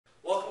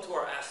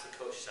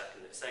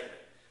segment.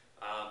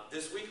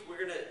 This week we're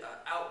going to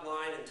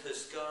outline and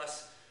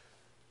discuss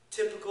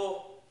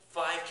typical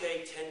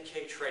 5K,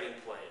 10K training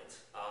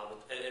plans.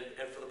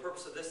 And for the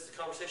purpose of this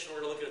conversation,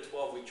 we're going to look at a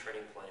 12-week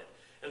training plan.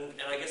 And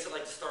I guess I'd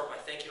like to start by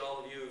thanking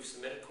all of you who've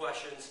submitted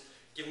questions,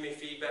 giving me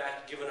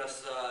feedback, giving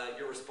us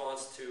your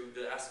response to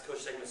the Ask the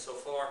Coach segment so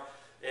far.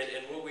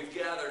 And what we've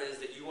gathered is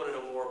that you want to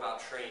know more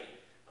about training.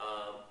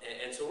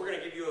 And so we're going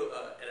to give you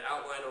an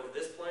outline over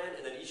this plan,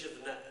 and then each of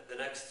the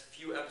next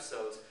few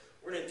episodes,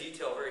 we're going to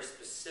detail very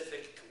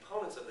specific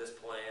components of this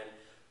plan,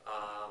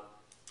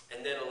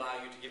 and then allow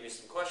you to give me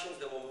some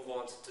questions. Then we'll move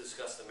on to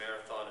discuss the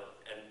marathon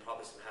and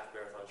probably some half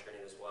marathon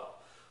training as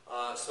well.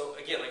 So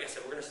again, like I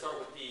said, we're going to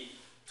start with the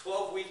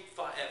 12-week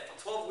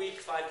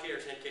 5K or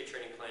 10K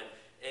training plan.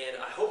 And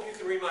I hope you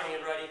can read my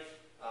handwriting.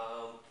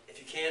 If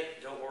you can't,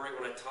 don't worry.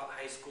 When I taught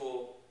high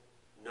school,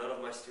 none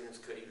of my students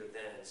could either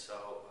then,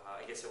 so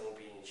I guess there won't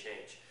be any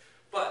change.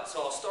 But,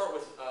 so I'll start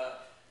with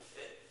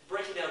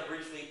breaking down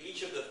briefly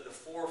each of the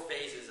 4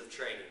 phases of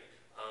training.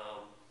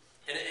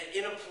 And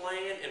in a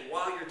plan, and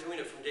while you're doing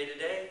it from day to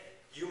day,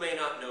 you may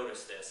not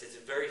notice this. It's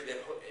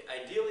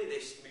ideally,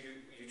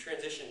 you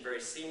transition very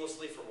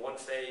seamlessly from one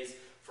phase,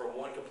 from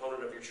one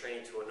component of your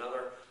training to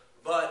another,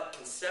 but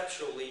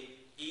conceptually,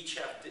 each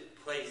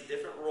plays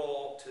different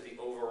role to the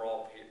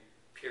overall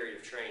period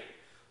of training.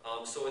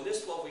 So in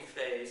this 12-week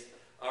phase,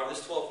 or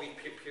this 12-week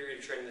period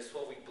of training, this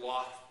 12-week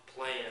block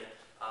plan,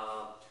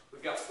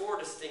 we've got 4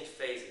 distinct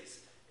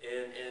phases.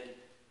 And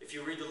if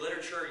you read the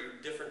literature,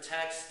 different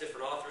texts,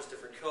 different authors,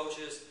 different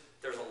coaches,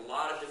 there's a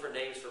lot of different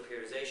names for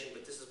periodization,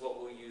 but this is what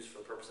we'll use for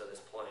the purpose of this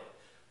plan.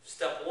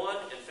 Step 1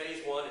 and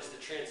phase 1 is the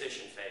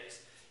transition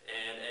phase.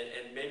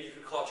 And maybe you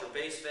could call it your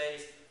base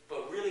phase,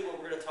 but really what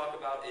we're going to talk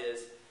about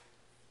is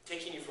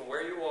taking you from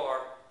where you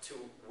are to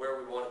where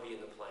we want to be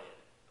in the plan.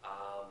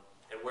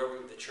 And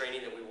the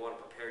training that we want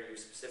to prepare you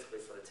specifically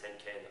for the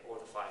 10K or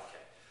the 5K.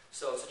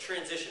 So it's a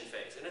transition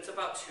phase, and it's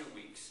about 2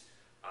 weeks.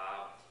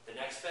 The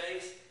next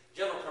phase,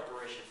 general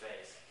preparation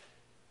phase,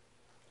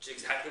 which is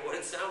exactly what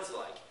it sounds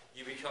like.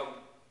 You become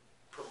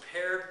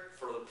prepared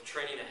for the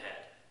training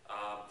ahead.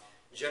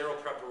 General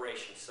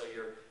preparation, so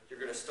you're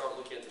going to start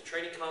looking at the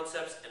training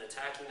concepts and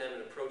attacking them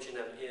and approaching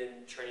them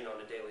in training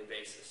on a daily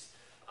basis.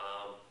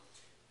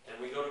 And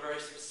we go to very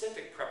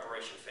specific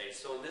preparation phase.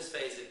 So in this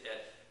phase,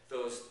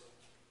 those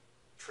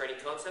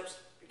training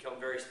concepts become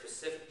very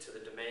specific to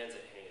the demands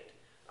at hand.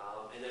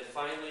 And then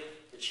finally,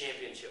 the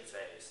championship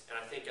phase. And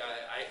I think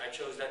I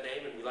chose that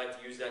name, and we like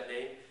to use that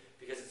name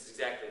because it's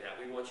exactly that.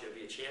 We want you to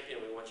be a champion,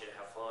 we want you to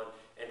have fun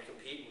and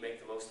compete and make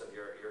the most of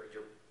your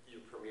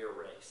premier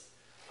race.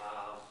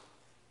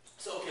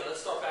 So okay, let's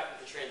start back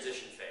with the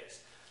transition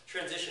phase.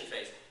 Transition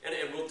phase. And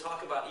we'll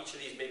talk about each of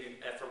these maybe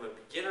from a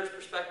beginner's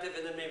perspective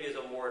and then maybe as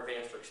a more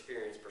advanced or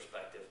experienced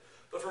perspective.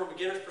 But from a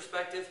beginner's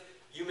perspective,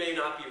 you may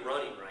not be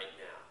running right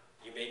now.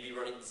 You may be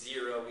running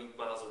 0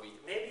 miles a week.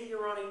 Maybe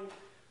you're running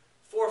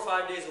 4 or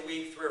 5 days a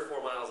week, 3 or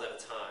 4 miles at a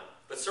time,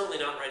 but certainly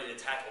not ready to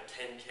tackle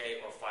 10K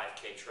or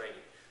 5K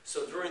training.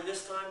 So during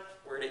this time,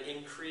 we're going to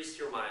increase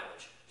your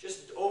mileage.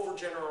 Just overall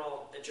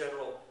general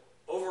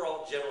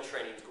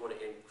training is going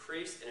to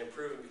increase and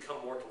improve and become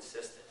more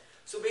consistent.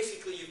 So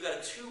basically, you've got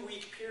a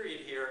 2-week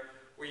period here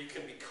where you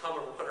can become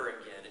a runner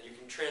again and you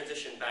can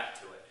transition back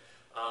to it.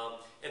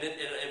 And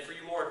for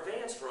you more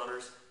advanced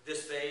runners,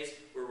 this phase,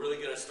 we're really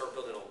going to start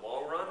building a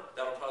long run.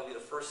 That'll probably be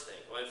the first thing.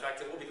 Well, in fact,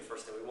 it will be the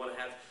first thing. We want to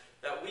have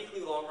that weekly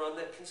long run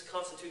that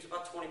constitutes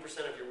about 20%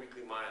 of your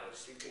weekly mileage.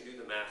 So you can do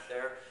the math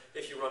there.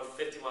 If you run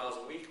 50 miles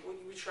a week,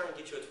 we try and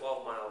get you a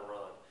 12-mile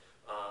run.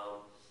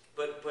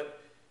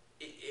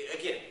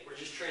 Again, we're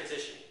just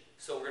transitioning.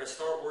 So we're going to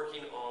start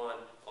working on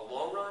a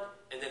long run,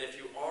 and then if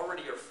you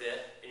already are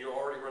fit and you're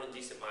already running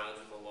decent mileage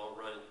with a long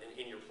run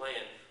in your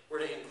plan, we're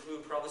going to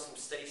include probably some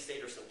steady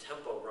state or some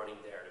tempo running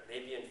there,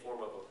 maybe in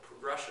form of a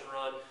progression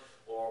run,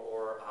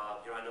 or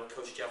I know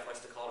Coach Jeff likes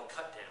to call it a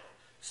cut down.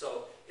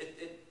 So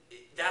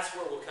that's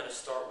where we'll kind of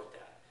start with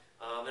that.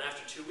 And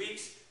after 2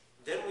 weeks,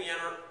 then we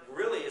enter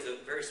really is a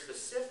very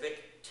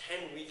specific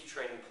 10-week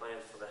training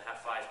plan for the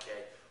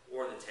 5K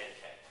or the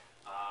 10K.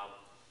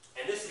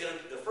 And this is going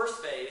to be the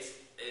first phase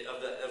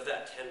of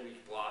that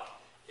 10-week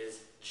block is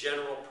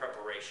general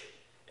preparation.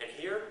 And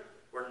here,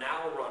 we're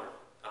now a runner.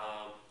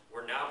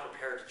 We're now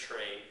prepared to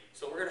train.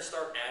 So we're going to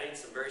start adding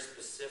some very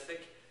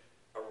specific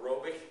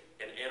aerobic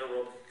and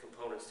anaerobic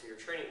components to your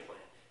training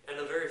plan. And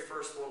the very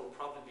first one will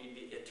probably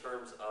be in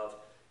terms of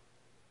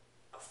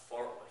a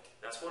fartlek.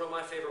 That's one of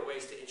my favorite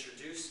ways to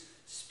introduce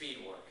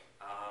speed work.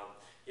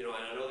 And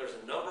I know there's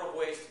a number of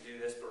ways to do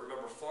this, but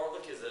remember,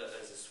 fartlek is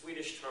a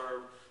Swedish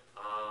term.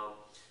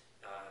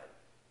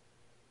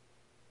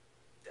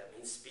 That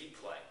means speed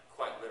play,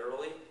 quite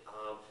literally.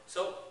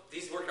 So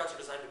these workouts are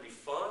designed to be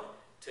fun,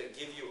 to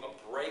give you a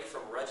break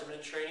from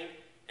regimented training,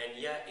 and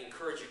yet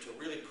encourage you to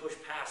really push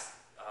past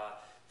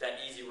that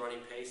easy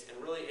running pace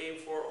and really aim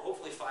for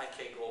hopefully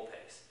 5K goal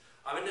pace.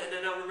 And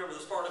now remember, the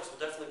fartleks will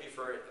definitely be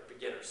for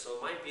beginners. So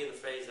it might be in the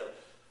phase of,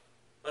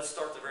 let's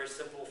start the very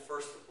simple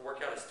first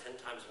workout is 10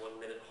 times 1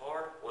 minute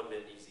hard, 1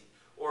 minute easy.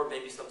 Or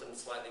maybe something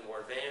slightly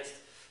more advanced,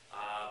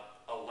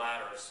 a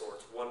ladder of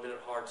sorts, 1 minute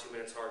hard, 2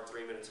 minutes hard,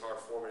 3 minutes hard,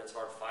 4 minutes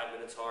hard, 5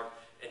 minutes hard,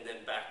 and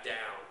then back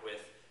down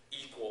with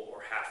equal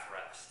or half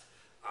rest.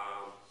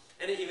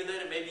 And even then,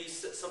 it may be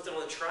something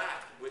on the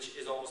track, which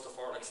is almost a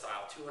fartlek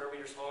style, 200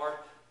 meters hard,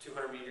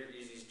 200 meter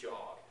easy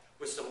jog,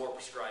 with some more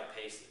prescribed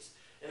paces.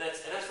 And that's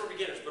for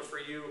beginners, but for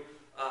you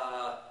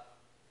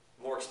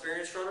more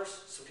experienced runners,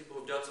 some people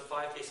who've done some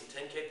 5K, some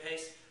 10K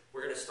pace,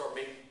 we're going to start,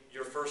 maybe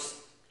your first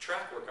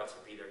track workouts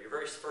will be there, your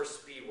very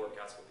first speed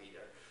workouts will be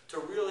there. To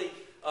really,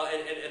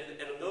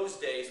 and in those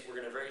days, we're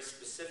going to very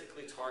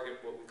specifically target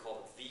what we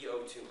call the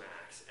VO2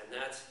 max, and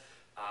that's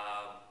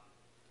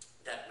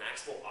that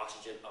maximal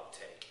oxygen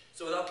uptake.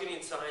 So without getting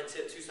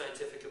too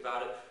scientific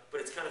about it, but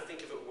it's kind of,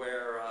 think of it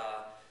where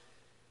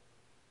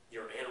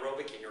you're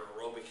anaerobic and you're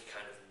aerobic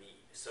kind of meet.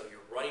 So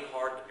you're running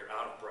hard and you're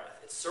out of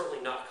breath. It's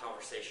certainly not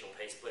conversational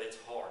pace, but it's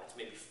hard. It's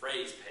maybe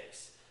phrase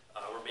pace,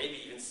 or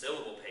maybe even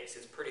syllable pace.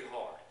 It's pretty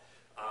hard.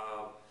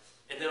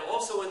 And then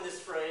also in this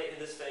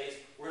phase,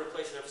 we're going to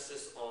place an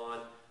emphasis on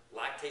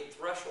lactate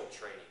threshold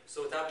training.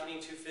 So without getting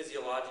too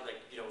physiological,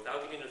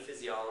 without getting into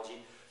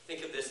physiology,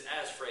 think of this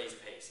as phrase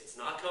pace. It's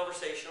not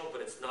conversational,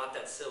 but it's not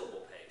that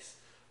syllable pace.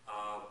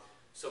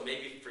 So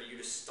maybe for you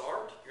to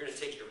start, you're going to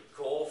take your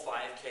goal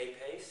 5K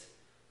pace,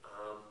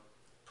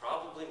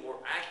 probably more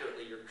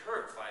accurately your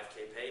current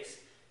 5K pace,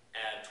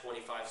 add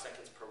 25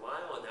 seconds per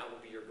mile, and that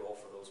will be your goal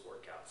for those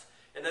workouts.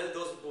 And then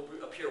those will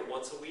appear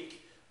once a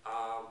week,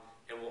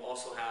 and we'll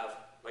also have,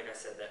 like I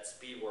said, that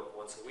speed work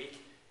once a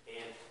week.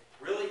 And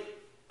really,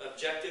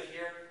 objective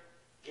here,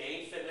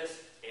 gain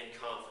fitness and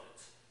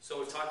confidence. So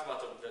we've talked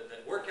about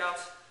the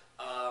workouts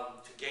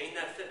to gain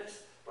that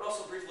fitness, but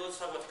also briefly, let's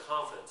talk about the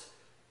confidence.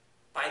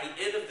 By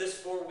the end of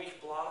this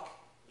 4-week block,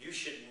 you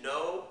should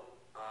know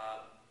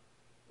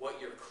what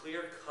your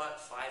clear-cut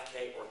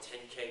 5K or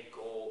 10K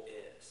goal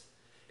is.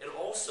 And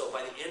also,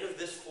 by the end of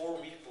this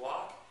 4-week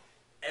block,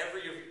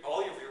 all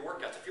of your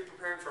workouts, if you're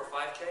preparing for a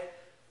 5K,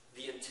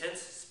 the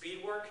intense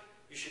speed work,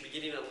 you should be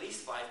getting at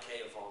least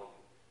 5K of volume,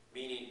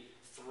 meaning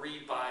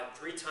 3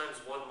 times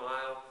 1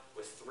 mile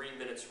with 3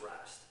 minutes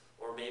rest.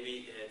 Or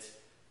maybe it's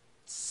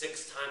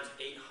 6 times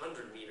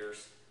 800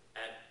 meters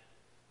at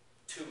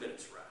 2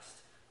 minutes rest.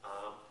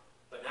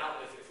 But now,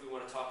 if we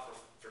want to talk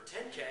for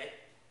 10K,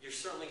 you're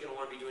certainly going to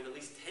want to be doing at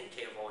least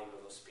 10K of volume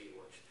of those speed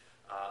works,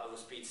 of those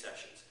speed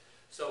sessions.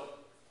 So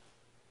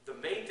the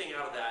main thing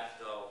out of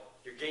that, though,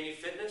 you're gaining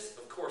fitness,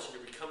 of course, and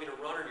you're becoming a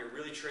runner, and you're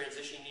really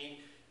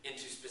transitioning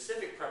into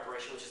specific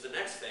preparation, which is the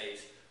next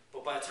phase.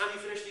 But by the time you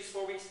finish these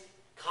 4 weeks,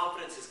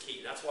 confidence is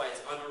key. That's why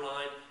it's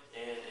underlined,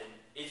 and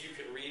if you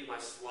can read my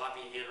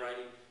sloppy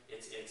handwriting,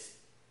 it's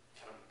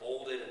kind of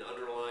bolded and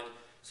underlined,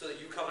 so that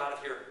you come out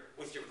of here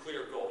with your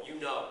clear goal. You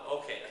know,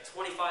 okay, a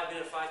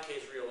 25-minute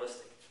 5K is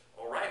realistic.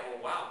 All right, well,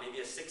 wow,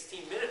 maybe a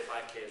 16-minute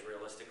 5K is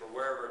realistic, or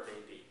wherever it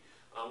may be.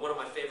 One of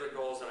my favorite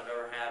goals that I've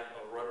ever had,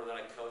 a runner that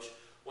I coached,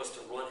 was to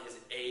run his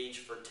age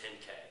for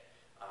 10K.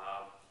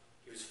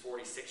 He was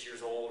 46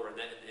 years old, or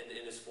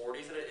in his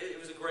 40s, and it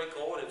was a great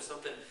goal, and it was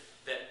something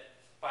that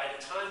by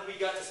the time we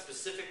got to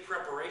specific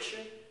preparation,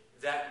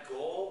 that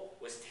goal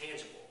was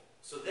tangible.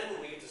 So then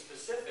when we get to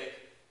specific,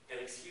 and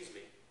excuse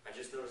me, I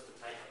just noticed the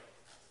typo.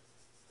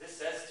 This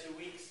says 2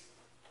 weeks.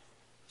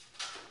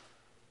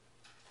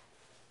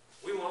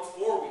 We want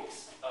 4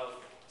 weeks of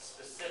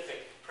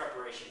specific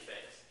preparation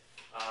phase.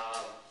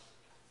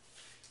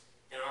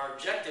 And our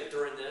objective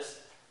during this,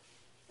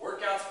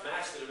 workouts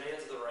match the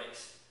demands of the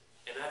race.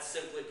 And that's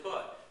simply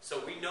put.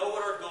 So we know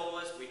what our goal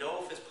is, we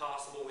know if it's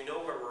possible, we know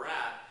where we're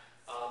at,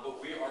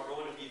 but we are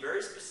going to be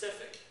very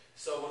specific.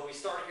 So when we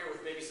start here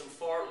with maybe some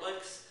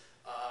fartleks,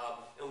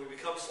 and we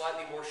become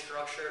slightly more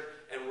structured,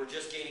 and we're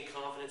just gaining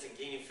confidence and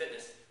gaining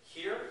fitness,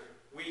 here,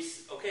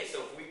 so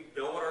if we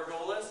know what our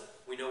goal is,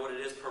 we know what it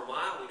is per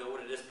mile, we know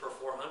what it is per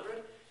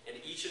 400, and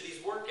each of these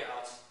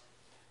workouts,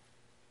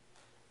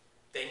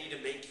 they need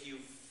to make you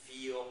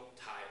feel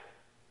tired.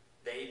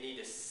 They need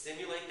to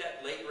simulate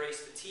that late race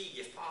fatigue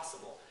if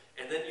possible,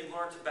 and then you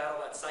learn to battle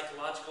that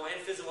psychological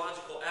and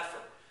physiological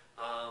effort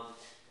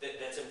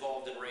that's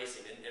involved in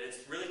racing. And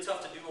it's really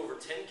tough to do over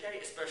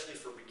 10K, especially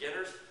for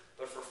beginners,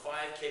 but for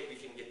 5K we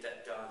can get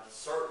that done.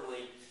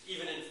 Certainly,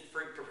 even in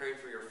preparing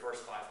for your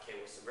first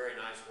 5K with some very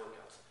nice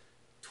workouts.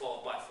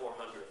 12 by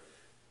 400,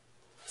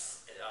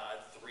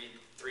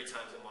 3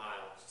 times a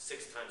mile,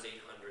 6 times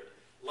 800.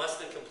 Less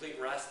than complete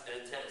rest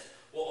and intense.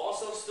 We'll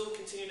also still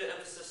continue to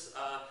emphasize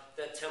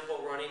that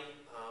tempo running.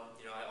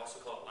 I also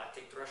call it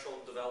lactate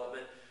threshold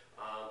development.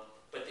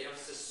 But the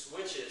emphasis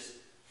switches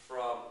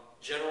from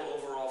general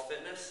overall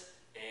fitness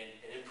and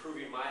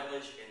improving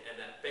mileage and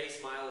that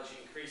base mileage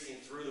increasing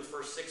through the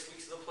first 6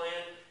 weeks of the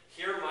plan.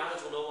 Here,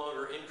 mileage will no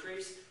longer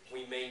increase.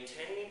 We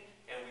maintain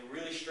and we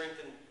really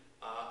strengthen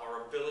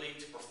our ability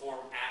to perform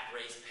at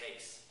race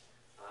pace.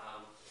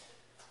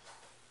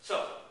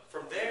 So,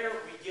 from there,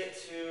 we get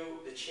to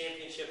the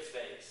championship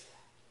phase.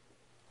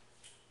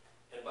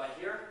 And by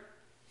here,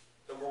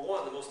 number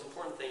one, the most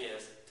important thing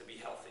is to be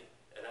healthy.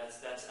 And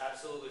that's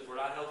absolutely, if we're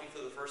not healthy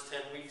for the first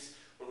 10 weeks,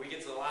 when we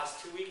get to the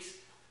last 2 weeks,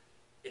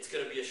 it's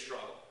going to be a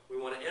struggle. We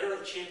want to enter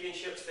the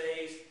championship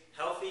phase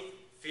healthy,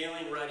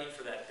 feeling ready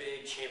for that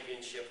big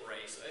championship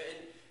race.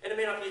 And it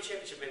may not be a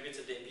championship. Maybe it's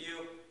a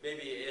debut.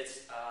 Maybe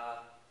it's,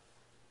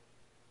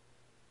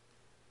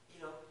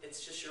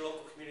 it's just your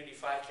local community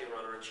 5K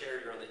run or a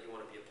charity run that you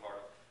want to be a part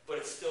of.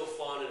 But it's still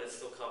fun and it's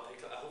still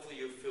competitive.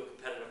 Hopefully you feel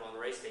competitive on the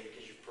race day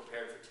because you've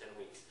prepared for 10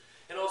 weeks.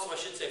 And also, I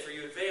should say, for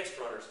you advanced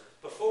runners,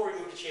 before we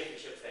move to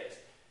championship phase,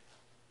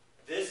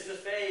 this is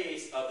the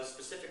phase of the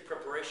specific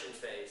preparation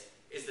phase,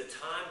 is the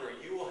time where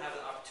you will have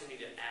the opportunity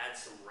to add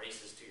some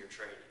races to your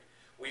training.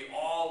 We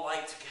all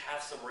like to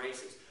have some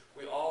races.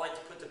 We all like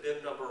to put the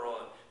bib number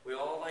on. We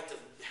all like to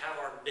have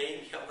our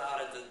name yelled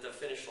out at the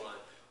finish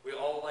line. We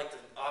all like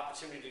the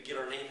opportunity to get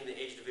our name in the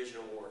age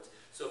division awards.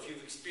 So if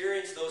you've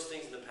experienced those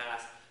things in the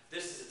past,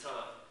 this is the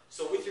time.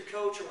 So with your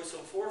coach or with some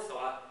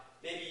forethought,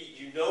 maybe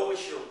you know what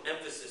your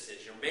emphasis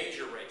is, your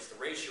major race, the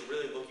race you're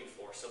really looking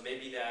for. So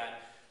maybe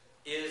that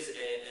is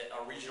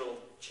a regional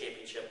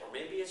championship, or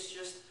maybe it's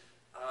just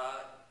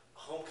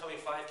homecoming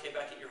 5K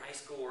back at your high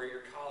school or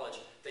your college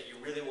that you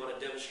really want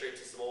to demonstrate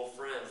to some old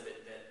friends that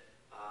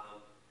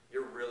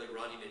you're really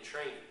running and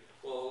training.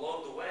 Well,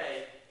 along the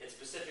way, in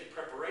specific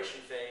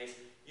preparation phase,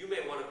 you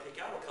may want to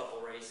pick out a couple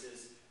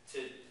races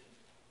to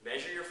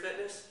measure your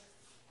fitness,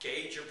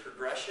 gauge your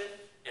progression,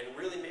 and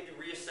really maybe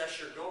reassess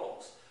your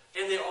goals.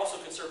 And they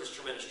also can serve as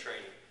tremendous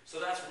training.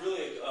 So that's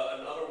really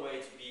another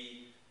way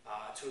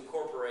to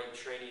incorporate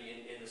training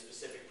in the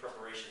specific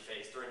preparation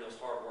phase during those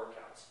hard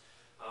workouts.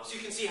 So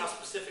you can see how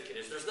specific it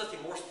is. There's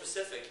nothing more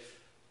specific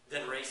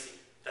than racing.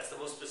 That's the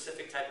most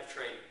specific type of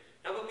training.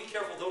 Now, but be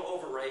careful, don't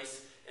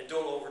over-race and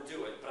don't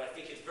overdo it. But I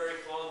think it's very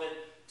common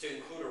to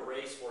include a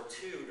race or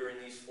two during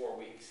these 4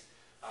 weeks,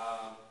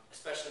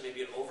 especially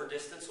maybe an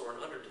over-distance or an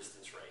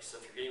under-distance race. So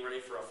if you're getting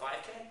ready for a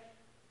 5K,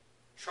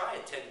 try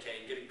a 10K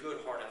and get a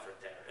good hard effort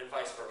there, and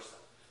vice versa.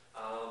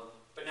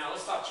 But now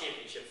let's talk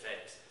championship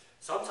phase.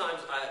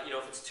 Sometimes,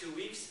 if it's 2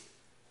 weeks,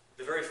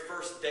 the very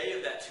first day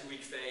of that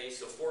 2-week phase,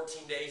 so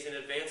 14 days in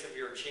advance of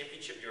your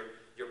championship,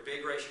 your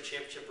big race, your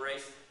championship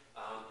race,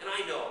 and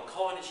I know I'm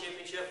calling it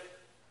championship,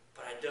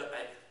 but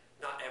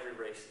not every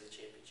race is a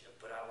championship.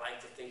 But I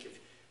like to think of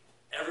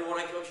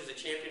everyone I coach is a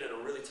champion and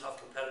a really tough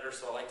competitor,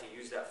 so I like to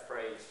use that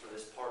phrase for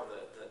this part of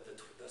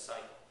the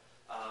cycle.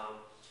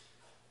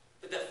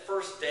 But that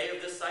first day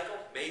of this cycle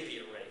may be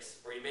a race,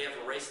 or you may have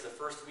a race in the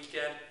first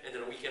weekend, and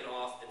then a weekend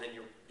off, and then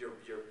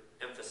your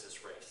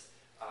emphasis race.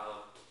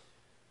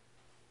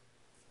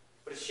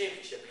 But it's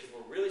championship because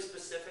we're really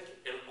specific,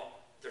 and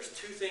there's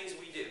 2 things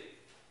we do.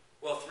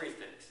 Well, 3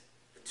 things.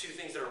 The 2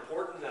 things that are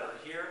important that are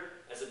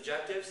here as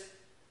objectives: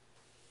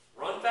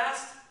 run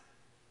fast,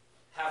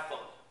 have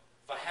fun.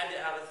 If I had to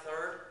add a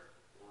third,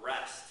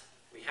 rest.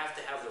 We have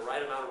to have the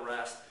right amount of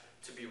rest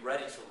to be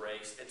ready to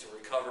race and to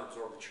recover and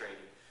absorb the training.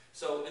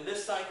 So in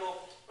this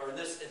cycle, or in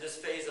this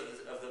phase of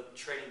the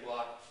training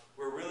block,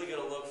 we're really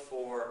going to look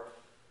for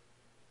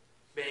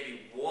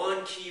maybe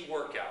one key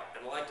workout.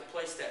 And I like to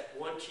place that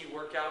one key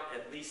workout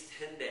at least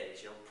 10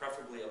 days,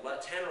 preferably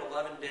 10 or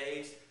 11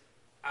 days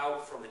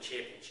out from the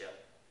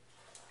championship.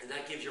 And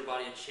that gives your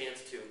body a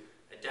chance to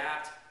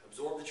adapt,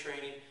 absorb the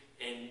training,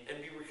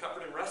 and be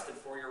recovered and rested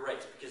for your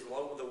race. Because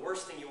the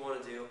worst thing you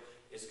want to do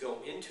is go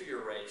into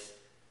your race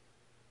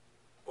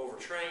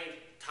overtrained,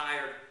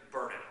 tired,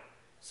 burnout.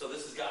 So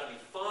this has got to be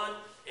fun,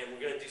 and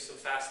we're going to do some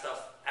fast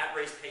stuff at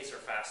race pace or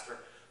faster.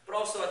 But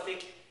also I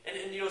think, and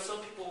some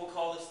people will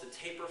call this the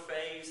taper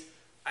phase.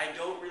 I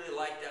don't really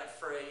like that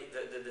phrase,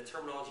 the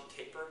terminology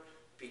taper,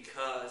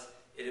 because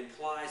it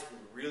implies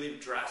we really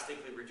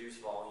drastically reduce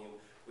volume,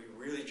 we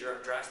really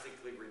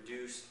drastically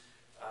reduce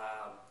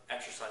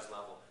exercise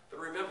level. But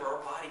remember,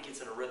 our body gets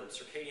in a rhythm.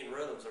 Circadian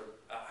rhythms are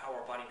how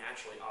our body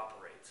naturally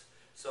operates.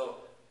 So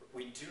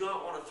we do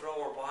not want to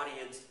throw our body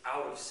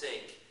out of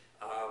sync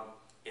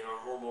in our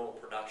hormonal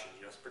production.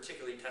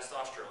 Particularly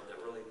testosterone that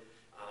really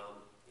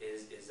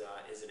is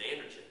an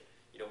androgen.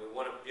 We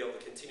want to be able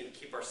to continue to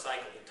keep our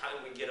cycle. The time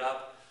we get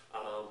up,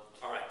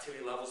 our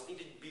activity levels need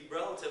to be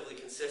relatively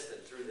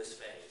consistent through this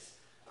phase.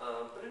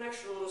 But an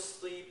extra little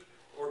sleep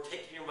or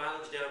taking your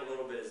mileage down a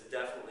little bit is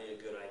definitely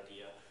a good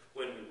idea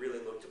when we really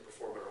look to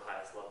perform at our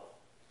highest level.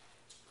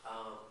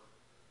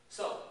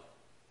 So,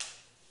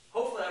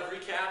 hopefully I've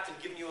recapped and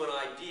given you an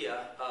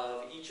idea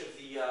of each of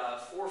the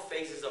 4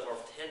 phases of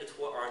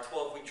our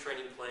 12-week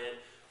training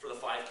plan for the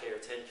 5K or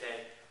 10K.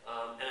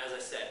 And as I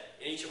said,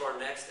 in each of our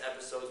next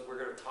episodes, we're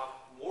going to talk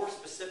more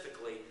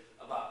specifically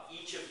about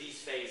each of these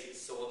phases.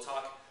 So we'll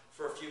talk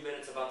for a few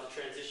minutes about the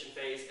transition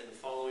phase, and the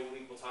following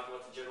week we'll talk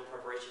about the general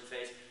preparation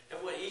phase,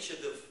 and what each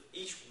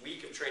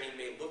week of training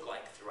may look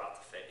like throughout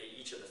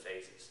each of the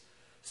phases.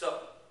 So,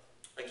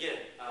 again,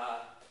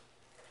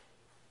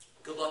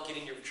 good luck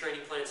getting your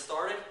training plan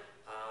started,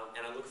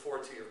 and I look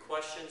forward to your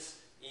questions,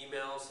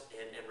 emails,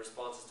 and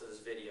responses to this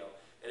video.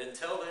 And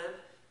until then,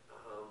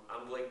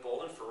 I'm Blake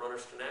Bolden for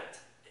Runners Connect,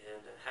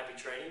 and happy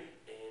training,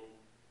 and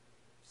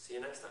see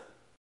you next time.